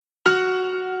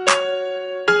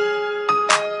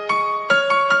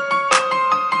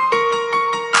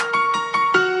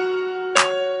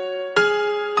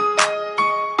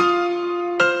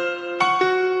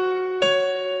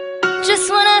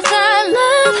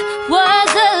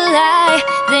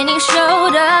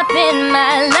up in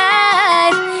my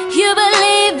life. You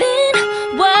believe in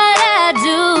what I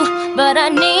do, but I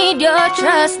need your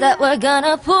trust that we're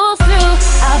gonna pull through.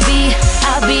 I'll be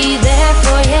there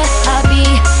for you. I'll be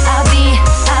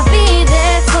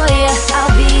there for you. I'll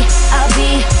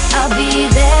be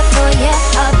there for you.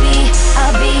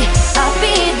 I'll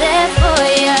be there for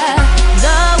you.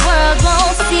 The world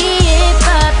won't see it,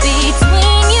 but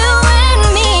between you and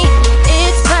me,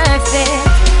 it's perfect.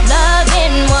 Love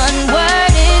in one word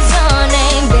is your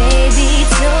name, baby.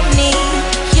 To me,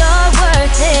 you're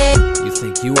worth it. You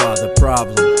think you are the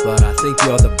problem, but I think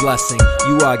you're the blessing.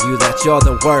 You argue that you're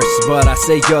the worst, but I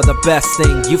say you're the best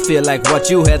thing. You feel like what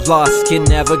you had lost can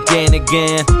never gain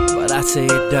again, but I say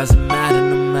it doesn't matter,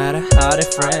 no matter how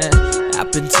different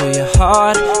happened to your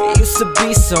heart. It used to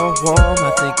be so warm,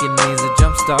 I think it needs a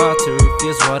jump start to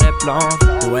refuse what had blown.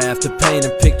 Do I have to paint a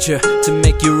picture to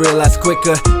make you realize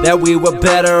quicker that we were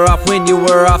better off when you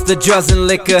were off the drugs and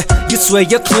liquor? You swear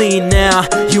you're clean now,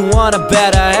 you want a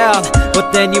better health,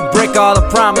 but then you break all the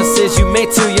promises you made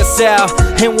to yourself.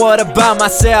 And what about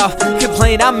myself?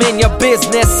 Complain I'm in your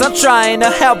business. I'm trying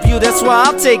to help you, that's why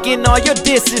I'm taking all your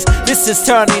disses. This is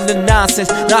turning to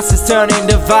nonsense, nonsense turning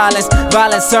to violence,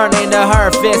 violence turning to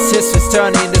hurt fists, history's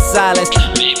turning to silence.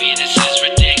 Baby, this is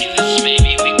ridiculous.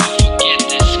 Maybe we could forget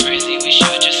this. Crazy, we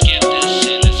should just skip this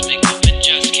and let's make up and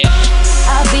just kiss.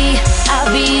 I'll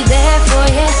be there for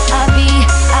you. I'll be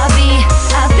there for you.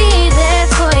 I'll be there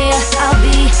for you. I'll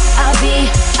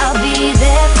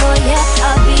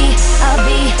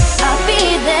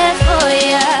be there for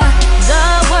you. The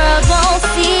world won't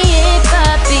see it,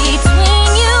 but between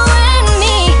you and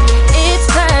me, it's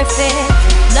perfect.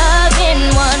 Love in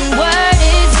one word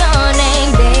is your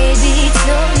name, baby.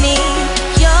 To me,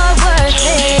 you're worth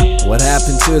it. What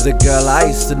happened to the girl I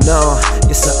used to know?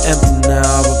 You're so empty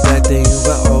now, but back then you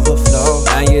were overflow.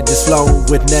 Now you're just flowing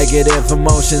with negative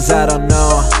emotions, I don't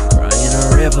know. Crying a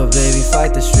river, baby,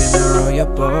 fight the stream and row your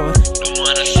boat. Don't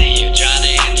wanna see you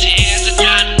drowning in tears and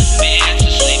drowning in fears.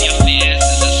 Just leave your fears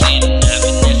as a scene in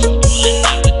happiness and pulling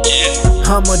out the tears.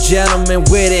 I'm a gentleman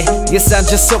with it, yes I'm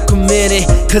just so committed,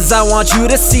 cause I want you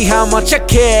to see how much I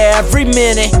care every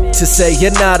minute. To say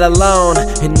you're not alone,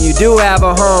 and you do have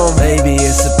a home. Baby,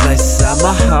 it's a place inside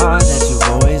my heart that you've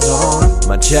always owned.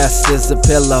 My chest is the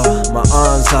pillow, my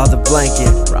arms are the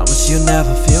blanket. Promise you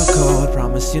never feel cold,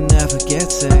 promise you never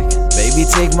get sick. Baby,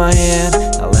 take my hand,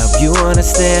 I'll help you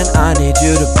understand. I need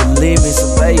you to believe me, so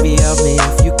baby, help me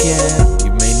if you can.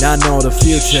 You may not know the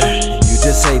future, you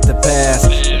just hate the past,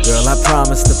 but girl, I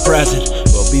promise the present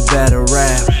will be better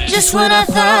rap. Just when I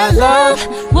thought love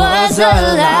was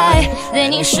a lie,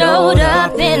 then you showed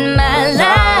up in my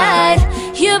life.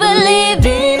 You believed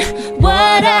in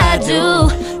what I do,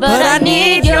 but I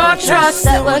need your trust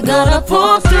that we're gonna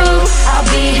pull through. I'll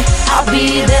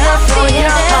be there for you.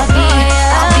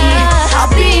 I'll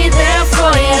be there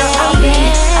for you. I'll be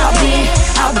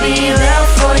there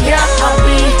for you.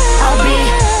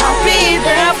 I'll be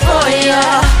there for you.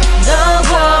 The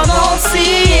world won't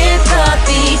see it, but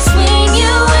between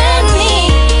you and me,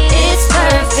 it's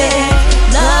perfect.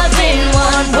 Love in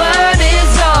one word is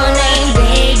your name,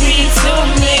 baby. To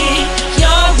me,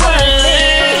 you're worth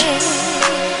it.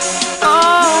 Oh,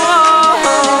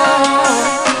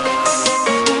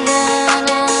 na,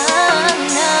 na,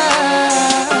 na.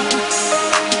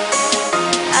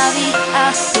 I'll be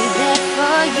there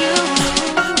for you.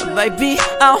 Baby,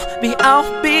 I'll be